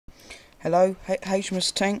Hello,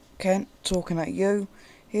 HMS Tank Kent talking at you.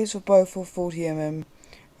 Here's for both for 40mm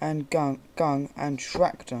and gun and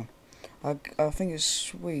tractor. I think it's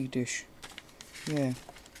Swedish. Yeah.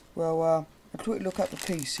 Well, a quick look at the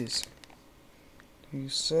pieces. You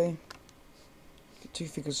see, two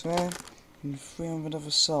figures there and three on the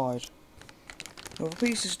other side. Well, the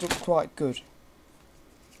pieces look quite good.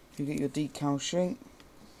 You get your decal sheet.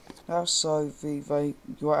 So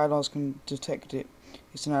your allies can detect it.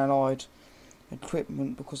 It's an allied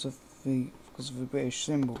equipment because of the British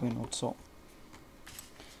symbol being on top.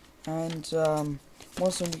 And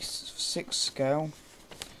 £176 scale,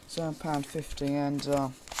 £7.50, and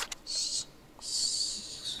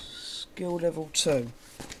skill level 2.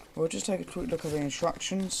 We'll just take a quick look at the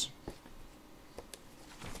instructions.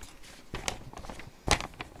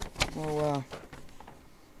 Well,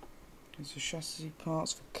 there's the chassis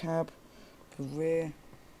parts for cab, for rear,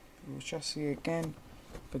 for chassis again,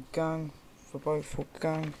 for gun, for both for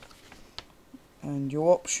gun, and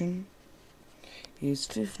your option is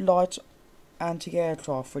 5th Light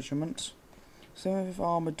Anti-Aircraft Regiment, 7th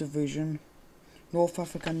Armoured Division, North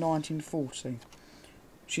Africa 1940.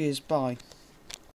 Cheers, bye.